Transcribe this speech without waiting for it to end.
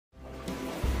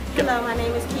Hello, my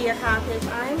name is Coppedge.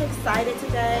 I am excited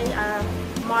today,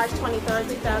 March 23rd,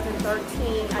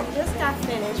 2013. I just got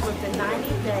finished with the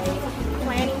 90-day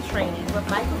planning training with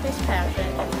Michael Fitzpatrick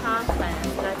and Tom Class.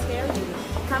 And I tell you,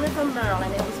 coming from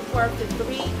Maryland, it was worth the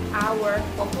 3-hour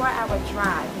or 4-hour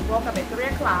drive. We woke up at 3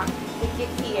 o'clock to get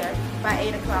here by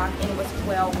 8 o'clock, and it was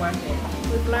well worth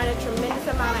it. We've learned a tremendous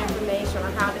amount of information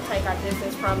on how to take our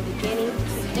business from beginning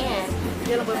to end,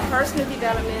 dealing with personal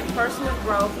development, personal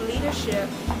growth, leadership,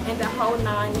 and the whole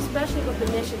nine, especially with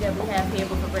the mission that we have here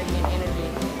with Meridian Energy.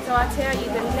 So I tell you,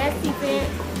 the next event,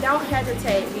 don't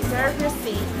hesitate. Reserve your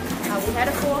seat. We had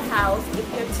a full house. If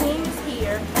your team is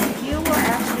here, you will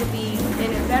actually be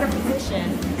in a better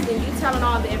position than you telling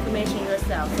all the information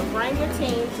yourself. So bring your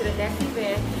team to the next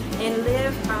event and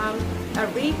live a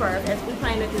rebirth as we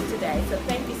plan to do today. So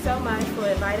thank you so much for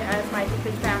inviting us, Michael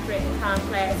Fitzpatrick and Tom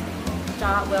Class.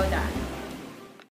 Job well done.